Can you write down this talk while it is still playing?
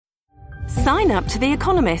Sign up to The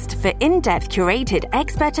Economist for in-depth curated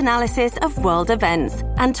expert analysis of world events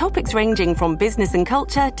and topics ranging from business and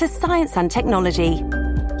culture to science and technology.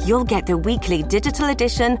 You'll get the weekly digital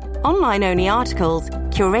edition, online-only articles,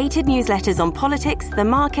 curated newsletters on politics, the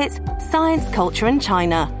markets, science, culture and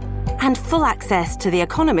China, and full access to The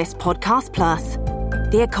Economist Podcast Plus.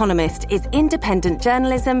 The Economist is independent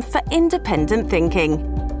journalism for independent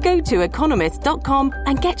thinking. Go to economist.com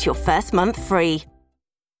and get your first month free.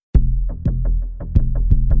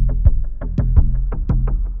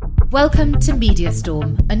 Welcome to Media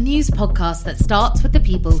Storm, a news podcast that starts with the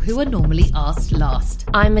people who are normally asked last.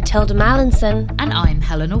 I'm Matilda Mallinson. And I'm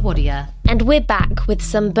Helena Wadia. And we're back with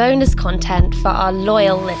some bonus content for our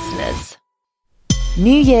loyal listeners.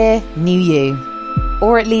 New year, new you.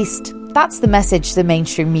 Or at least, that's the message the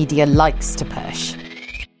mainstream media likes to push.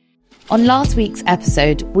 On last week's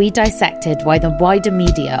episode, we dissected why the wider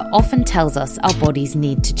media often tells us our bodies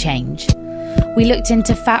need to change. We looked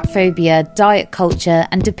into fat phobia, diet culture,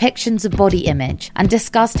 and depictions of body image, and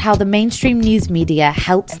discussed how the mainstream news media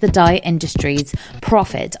helps the diet industries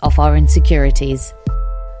profit off our insecurities.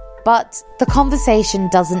 But the conversation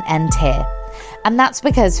doesn't end here. And that's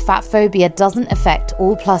because fat phobia doesn't affect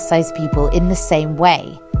all plus-size people in the same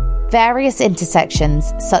way. Various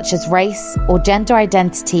intersections, such as race or gender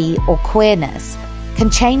identity or queerness, can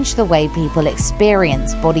change the way people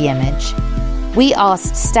experience body image. We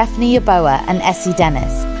asked Stephanie Yeboah and Essie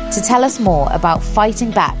Dennis to tell us more about fighting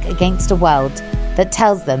back against a world that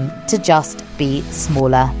tells them to just be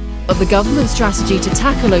smaller. Of the government's strategy to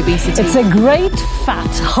tackle obesity. It's a great, fat,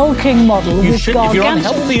 hulking model. If you're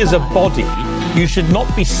unhealthy as a body, you should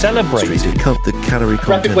not be celebrated. Cut the calorie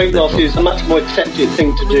content. Rapid weight loss is a much more accepted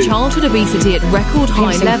thing to do. With childhood obesity at record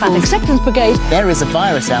high levels. Acceptance brigade. There is a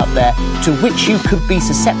virus out there to which you could be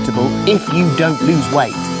susceptible if you don't lose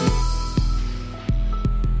weight.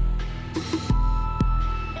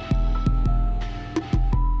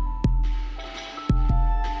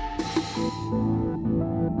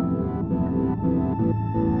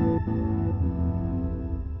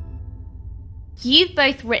 You've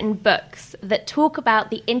both written books that talk about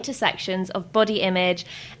the intersections of body image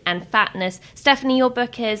and fatness. Stephanie, your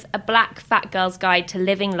book is A Black Fat Girl's Guide to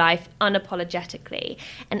Living Life Unapologetically.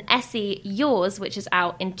 And Essie, yours, which is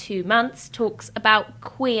out in 2 months, talks about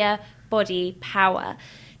queer body power.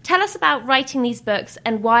 Tell us about writing these books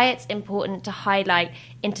and why it's important to highlight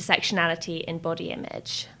intersectionality in body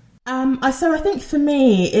image. So I think for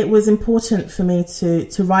me, it was important for me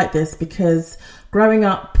to write this because growing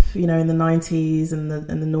up, you know, in the 90s and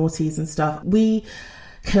the noughties and stuff, we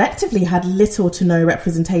collectively had little to no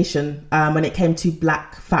representation when it came to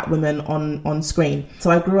black fat women on screen. So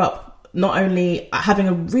I grew up not only having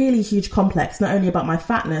a really huge complex, not only about my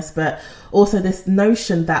fatness, but also this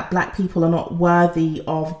notion that black people are not worthy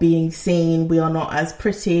of being seen. We are not as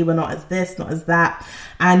pretty. We're not as this, not as that.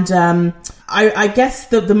 And I guess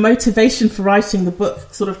the motivation for writing the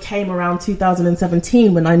book sort of came around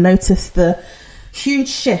 2017 when I noticed the huge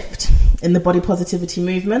shift in the body positivity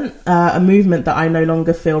movement, a movement that I no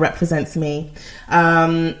longer feel represents me,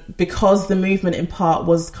 because the movement in part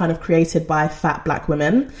was kind of created by fat black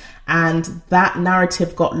women. And that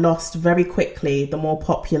narrative got lost very quickly the more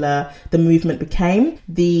popular the movement became.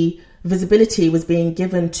 The visibility was being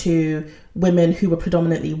given to women who were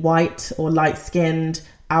predominantly white or light-skinned,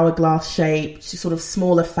 hourglass-shaped, sort of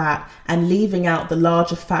smaller fat, and leaving out the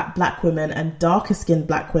larger fat black women and darker-skinned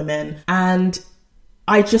black women. And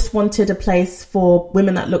I just wanted a place for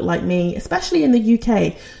women that look like me, especially in the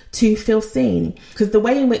UK, to feel seen. Because the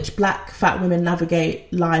way in which black fat women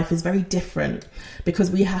navigate life is very different,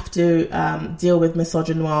 because we have to deal with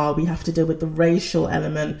misogynoir, we have to deal with the racial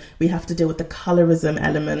element, we have to deal with the colorism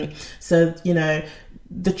element. So, you know,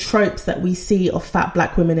 the tropes that we see of fat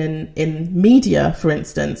black women in media, for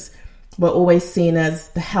instance, were always seen as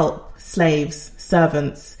the help, slaves,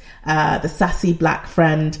 servants, the sassy black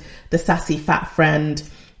friend, the sassy fat friend.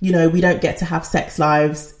 You know, we don't get to have sex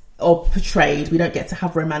lives or portrayed. We don't get to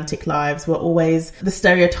have romantic lives. We're always the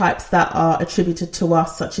stereotypes that are attributed to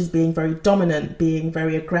us, such as being very dominant, being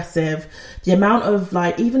very aggressive. The amount of,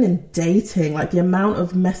 like, even in dating, like the amount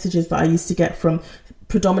of messages that I used to get from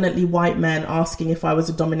predominantly white men asking if I was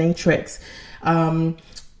a dominatrix,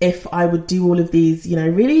 if I would do all of these, you know,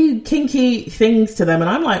 really kinky things to them. And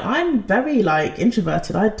I'm like, I'm very like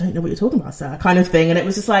introverted. I don't know what you're talking about, sir, kind of thing. And it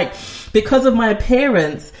was just like, because of my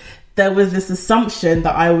appearance, there was this assumption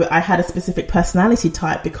that I had a specific personality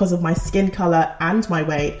type because of my skin color and my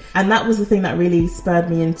weight. And that was the thing that really spurred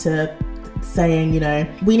me into saying, you know,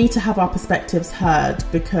 we need to have our perspectives heard,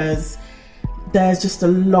 because there's just a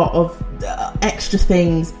lot of extra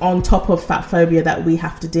things on top of fat phobia that we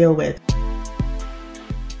have to deal with.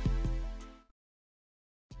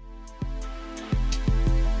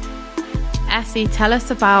 Lucy, tell us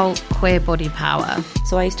about queer body power.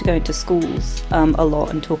 So I used to go into schools a lot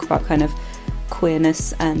and talk about kind of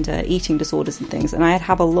queerness and eating disorders and things, and I'd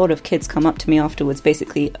have a lot of kids come up to me afterwards,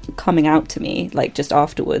 basically coming out to me like just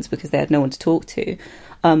afterwards because they had no one to talk to,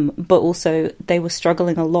 but also they were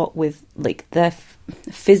struggling a lot with like their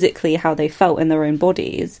physically how they felt in their own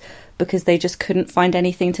bodies, because they just couldn't find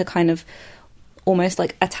anything to kind of almost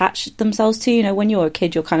like attach themselves to. You know, when you're a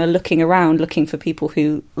kid, you're kind of looking around looking for people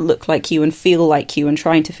who look like you and feel like you and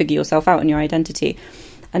trying to figure yourself out and your identity,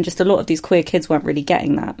 and just a lot of these queer kids weren't really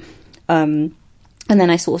getting that. And then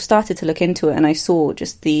I sort of started to look into it, and I saw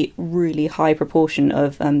just the really high proportion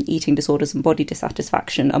of eating disorders and body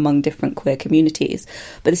dissatisfaction among different queer communities.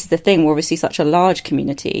 But this is the thing, we're obviously such a large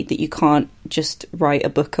community that you can't just write a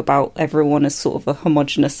book about everyone as sort of a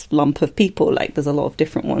homogenous lump of people. Like, there's a lot of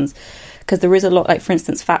different ones. Because there is a lot, like, for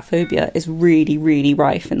instance, fat phobia is really, really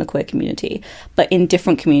rife in the queer community. But in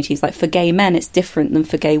different communities, like for gay men, it's different than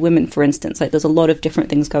for gay women, for instance. Like, there's a lot of different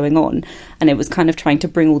things going on. And it was kind of trying to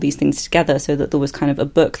bring all these things together so that there was kind of a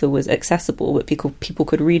book that was accessible, that people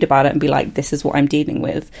could read about it and be like, this is what I'm dealing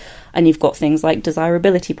with. And you've got things like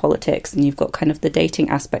desirability politics, and you've got kind of the dating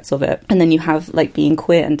aspects of it. And then you have, like, being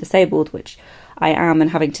queer and disabled, which I am, and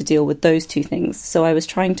having to deal with those two things. So I was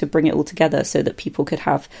trying to bring it all together so that people could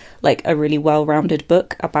have like a really well-rounded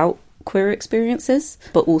book about queer experiences,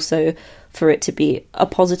 but also for it to be a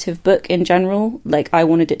positive book in general. Like, I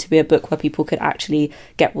wanted it to be a book where people could actually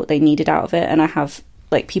get what they needed out of it. And I have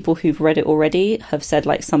like people who've read it already have said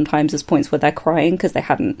like sometimes there's points where they're crying because they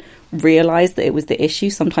hadn't realised that it was the issue.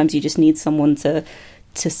 Sometimes you just need someone to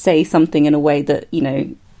say something in a way that, you know,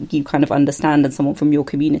 you kind of understand, and someone from your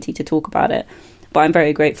community to talk about it. But I'm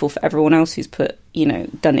very grateful for everyone else who's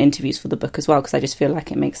done interviews for the book as well, because I just feel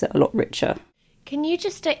like it makes it a lot richer. Can you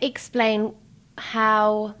just explain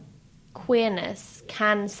how queerness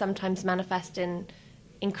can sometimes manifest in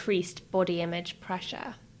increased body image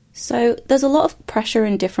pressure? So there's a lot of pressure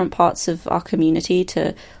in different parts of our community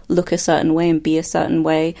to look a certain way and be a certain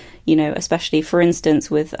way, you know, especially, for instance,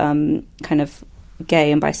 with kind of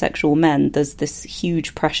gay and bisexual men, there's this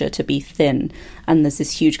huge pressure to be thin, and there's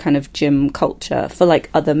this huge kind of gym culture for like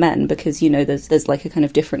other men, because, you know, there's like a kind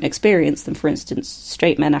of different experience than, for instance,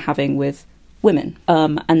 straight men are having with women.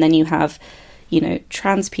 And then you have, you know,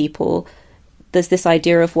 trans people. There's this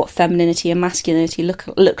idea of what femininity and masculinity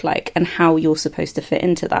look like, and how you're supposed to fit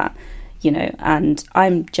into that, you know. And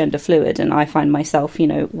I'm gender fluid, and I find myself, you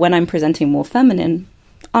know, when I'm presenting more feminine,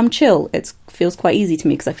 I'm chill. It feels quite easy to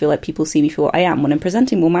me because I feel like people see me for what I am. When I'm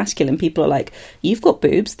presenting more masculine, people are like, you've got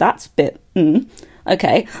boobs, that's a bit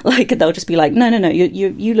okay. Like, they'll just be like, no,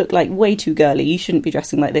 you look like way too girly, you shouldn't be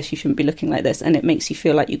dressing like this, you shouldn't be looking like this. And it makes you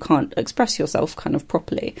feel like you can't express yourself kind of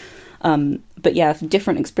properly. But yeah,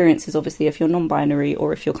 different experiences, obviously, if you're non-binary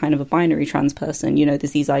or if you're kind of a binary trans person, you know,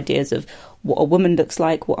 there's these ideas of what a woman looks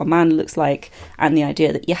like, what a man looks like, and the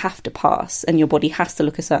idea that you have to pass and your body has to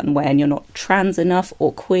look a certain way, and you're not trans enough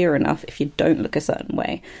or queer enough if you don't look a certain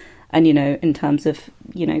way. And, you know, in terms of,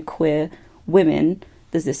 you know, queer women,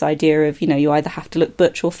 there's this idea of, you know, you either have to look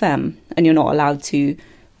butch or femme, and you're not allowed to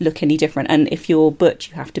look any different. And if you're butch,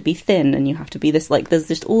 you have to be thin, and you have to be this, like, there's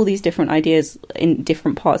just all these different ideas in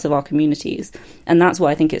different parts of our communities. And that's why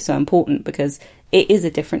I think it's so important, because it is a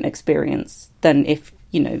different experience than if,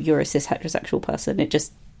 you know, you're a cis heterosexual person. It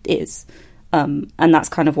just is. And that's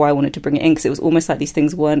kind of why I wanted to bring it in, because it was almost like these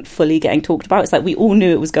things weren't fully getting talked about. It's like we all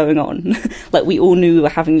knew it was going on. Like, we all knew we were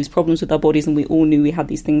having these problems with our bodies, and we all knew we had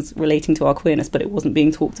these things relating to our queerness, but it wasn't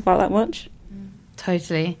being talked about that much.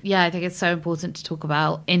 Totally. Yeah, I think it's so important to talk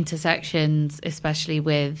about intersections, especially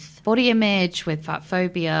with body image, with fat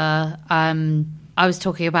phobia. I was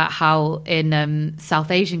talking about how in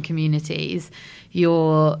South Asian communities,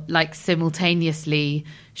 you're like simultaneously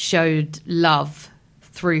showed love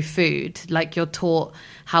through food. Like, you're taught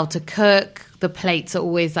how to cook. The plates are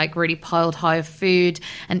always like really piled high of food,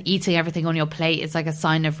 and eating everything on your plate is like a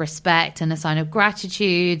sign of respect and a sign of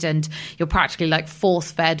gratitude. And you're practically like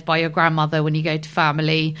force fed by your grandmother when you go to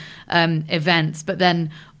family events. But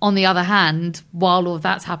then on the other hand, while all of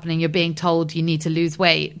that's happening, you're being told you need to lose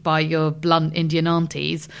weight by your blunt Indian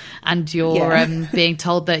aunties, and you're being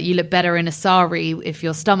told that you look better in a sari if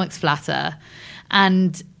your stomach's flatter.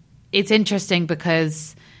 And it's interesting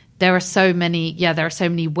because there are so many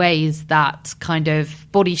ways that kind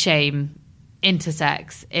of body shame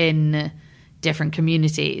intersects in different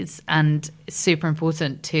communities, and it's super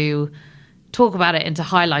important to talk about it and to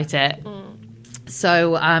highlight it.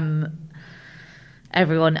 So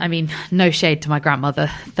everyone, I mean, no shade to my grandmother,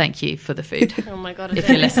 thank you for the food. Oh my god, if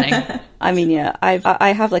you're listening. I mean, yeah,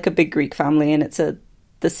 I have like a big Greek family, and it's a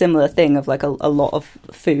the similar thing of like a lot of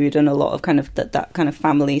food and a lot of kind of that kind of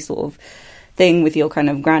family sort of thing with your kind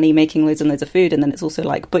of granny making loads and loads of food, and then it's also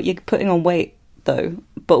like, but you're putting on weight though,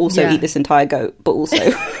 but also eat this entire goat, but also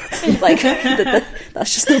like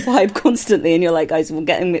that's just the vibe constantly, and you're like, guys, we're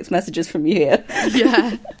getting mixed messages from you here.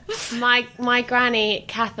 Yeah. My granny,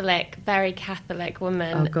 Catholic, very Catholic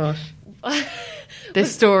woman. Oh gosh.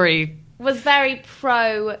 This story was very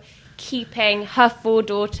pro keeping her 4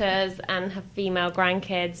 daughters and her female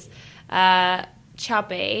grandkids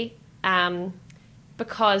chubby,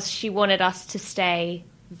 because she wanted us to stay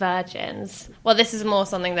virgins. Well, this is more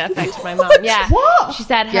something that affected my mum. Yeah. What? She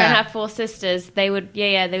said her and her 4 sisters, they would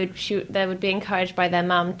be encouraged by their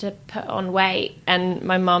mum to put on weight, and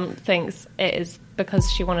my mum thinks it is because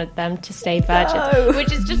she wanted them to stay virgins,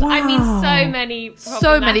 which is just, I mean,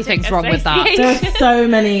 so many things wrong with that. There's so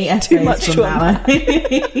many essays much from trauma.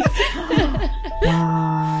 that.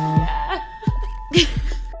 Wow.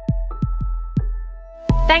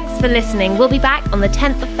 Thanks for listening. We'll be back on the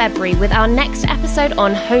 10th of February with our next episode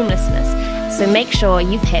on homelessness, so make sure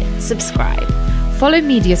you've hit subscribe. Follow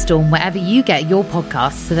Media Storm wherever you get your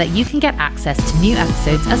podcasts so that you can get access to new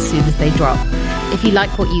episodes as soon as they drop. If you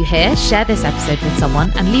like what you hear, share this episode with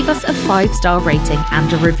someone and leave us a 5-star rating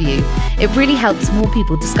and a review. It really helps more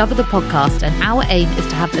people discover the podcast, and our aim is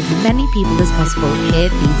to have as many people as possible hear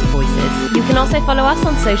these voices. You can also follow us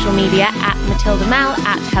on social media at Matilda Mel,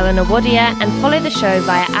 at Helena Wadia, and follow the show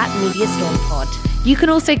via @MediaStormPod. You can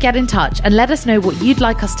also get in touch and let us know what you'd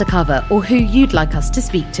like us to cover or who you'd like us to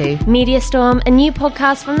speak to. Media Storm, a new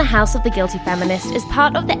podcast from the House of the Guilty Feminist, is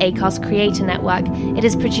part of the Acast Creator Network. It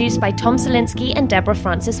is produced by Tom Salinsky and Deborah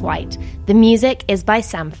Francis White. The music is by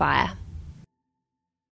Samfire.